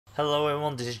Hello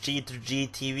everyone, this is G2G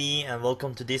TV and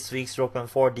welcome to this week's Rock Band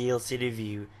 4 DLC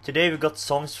review. Today we got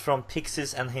songs from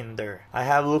Pixies and Hinder. I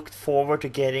have looked forward to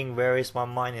getting Where Is My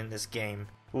Mind in this game.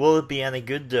 Will it be any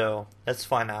good though? Let's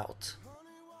find out.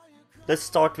 Let's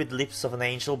start with Lips of an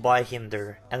Angel by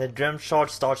Hinder, and the drum chart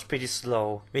starts pretty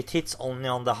slow, with hits only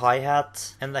on the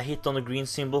hi-hat, and a hit on the green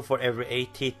cymbal for every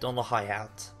 8 hit on the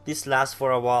hi-hat. This lasts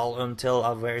for a while until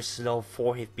a very slow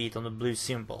 4-hit beat on the blue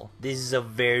cymbal. This is a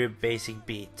very basic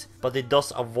beat, but it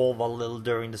does evolve a little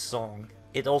during the song.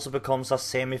 It also becomes a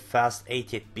semi-fast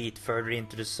 8-hit beat further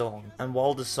into the song, and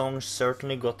while the song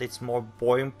certainly got its more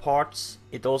boring parts,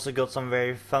 it also got some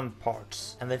very fun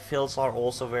parts, and the fills are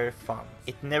also very fun.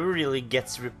 It never really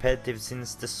gets repetitive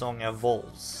since the song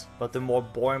evolves, but the more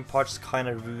boring parts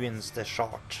kinda ruins the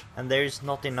chart, and there is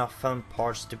not enough fun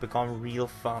parts to become real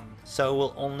fun, so I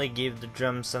will only give the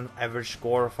drums an average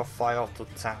score of a 5 out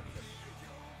of 10.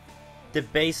 The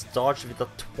bass starts with a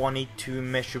 22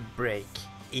 measure break.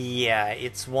 Yeah,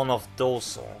 it's one of those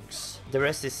songs. The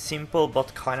rest is simple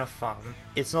but kind of fun.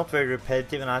 It's not very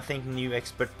repetitive and I think new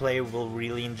expert player will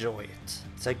really enjoy it.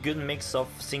 It's a good mix of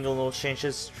single note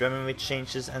changes, strumming with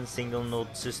changes and single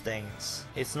note sustains.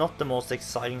 It's not the most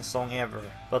exciting song ever,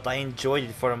 but I enjoyed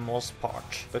it for the most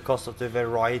part because of the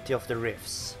variety of the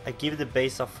riffs. I give the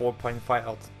bass a 4.5 out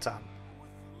of 10.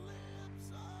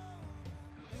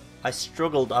 I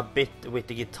struggled a bit with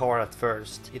the guitar at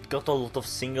first. It got a lot of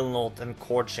single note and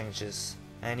chord changes,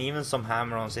 and even some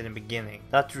hammer-ons in the beginning.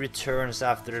 That returns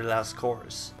after the last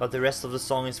chorus, but the rest of the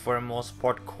song is for the most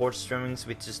part chord strummings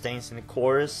with sustains in the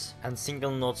chorus, and single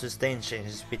note sustain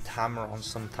changes with hammer-ons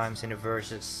sometimes in the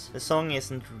verses. The song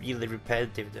isn't really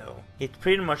repetitive though. It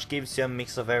pretty much gives you a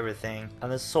mix of everything,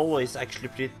 and the solo is actually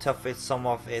pretty tough with some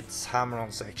of its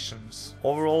hammer-on sections.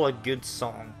 Overall a good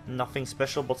song, nothing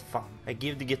special but fun. I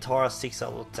give the guitar a 6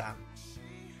 out of 10.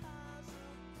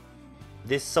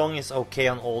 This song is okay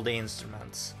on all the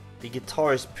instruments. The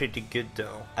guitar is pretty good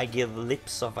though. I give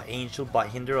Lips of an Angel by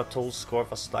Hinder a total score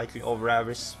of a slightly over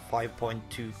average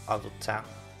 5.2 out of 10.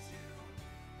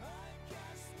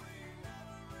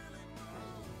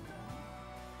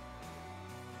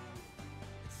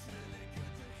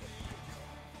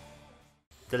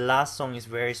 The last song is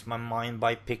Where Is My Mind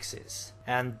by Pixies.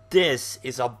 And this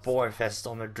is a bore fest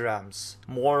on the drums.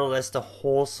 More or less the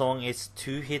whole song is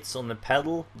 2 hits on the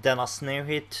pedal, then a snare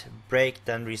hit, break,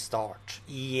 then restart.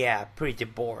 Yeah, pretty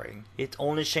boring. It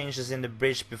only changes in the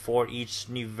bridge before each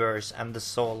new verse and the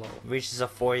solo, which is a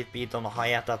 4-hit beat on the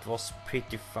hi-hat that was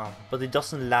pretty fun. But it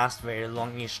doesn't last very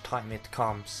long each time it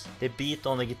comes. The beat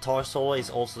on the guitar solo is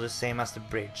also the same as the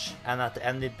bridge, and at the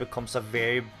end it becomes a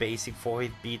very basic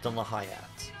 4-hit beat on the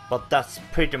hi-hat. But that's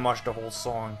pretty much the whole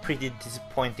song, pretty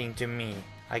disappointing to me.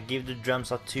 I give the drums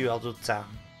a 2 out of 10.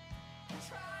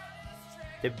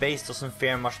 The bass doesn't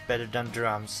fare much better than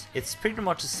drums. It's pretty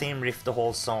much the same riff the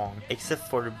whole song, except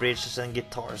for the bridges and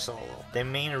guitar solo. The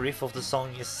main riff of the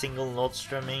song is single note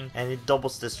strumming, and it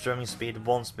doubles the strumming speed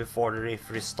once before the riff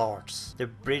restarts. The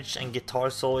bridge and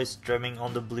guitar solo is strumming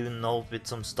on the blue note with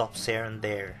some stops here and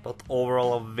there, but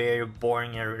overall a very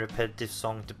boring and repetitive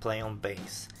song to play on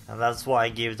bass, and that's why I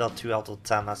give it a 2 out of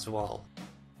 10 as well.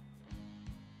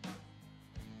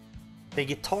 The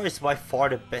guitar is by far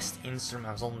the best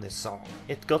instrument on this song.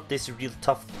 It got this real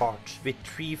tough part with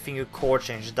 3-finger chord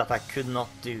changes that I could not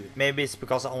do. Maybe it's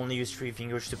because I only use 3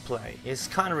 fingers to play. It's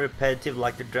kinda repetitive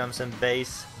like the drums and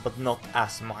bass, but not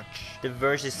as much. The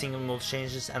verse is single note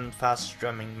changes and fast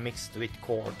strumming mixed with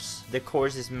chords. The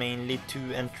chorus is mainly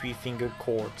 2 and 3 finger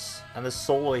chords, and the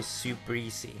solo is super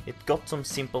easy. It got some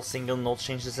simple single note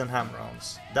changes and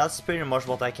hammer-ons. That's pretty much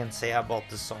what I can say about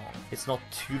the song. It's not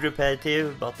too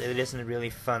repetitive, but it isn't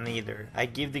really fun either. I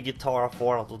give the guitar a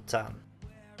 4 out of 10.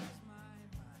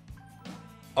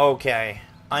 Okay,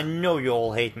 I know you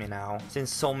all hate me now,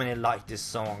 since so many like this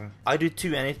song. I do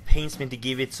too, and it pains me to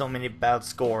give it so many bad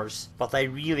scores, but I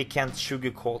really can't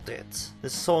sugarcoat it. The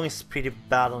song is pretty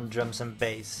bad on drums and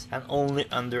bass, and only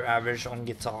under average on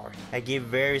guitar. I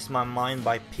give Where Is My Mind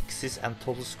by Pixies and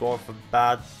total score of a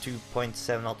bad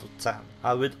 2.7 out of 10.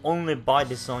 I would only buy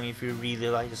this song if you really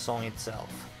like the song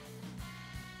itself.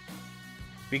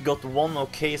 We got one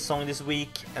okay song this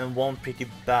week and one pretty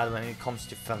bad when it comes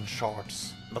to fun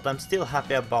charts. But I'm still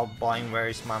happy about buying Where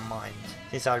Is My Mind,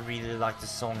 since I really like the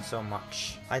song so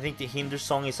much. I think the Hinder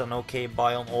song is an okay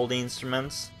buy on all the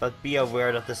instruments, but be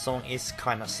aware that the song is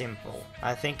kinda simple.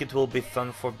 I think it will be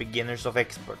fun for beginners of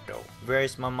expert though. Where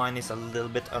Is My Mind is a little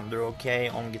bit under okay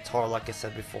on guitar like I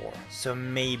said before, so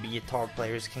maybe guitar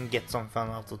players can get some fun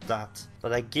out of that.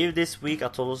 But I give this week a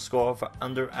total score of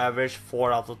under average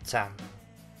 4 out of 10.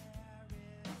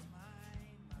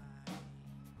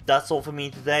 That's all for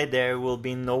me today. There will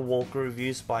be no walkthrough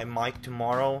reviews by Mike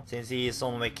tomorrow since he is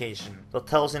on vacation. But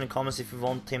tell us in the comments if you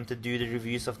want him to do the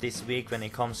reviews of this week when he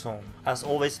comes home. As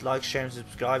always, like, share and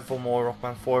subscribe for more Rock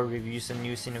Band 4 reviews and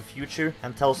news in the future,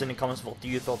 and tell us in the comments what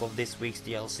you thought of this week's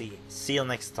DLC. See you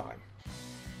next time.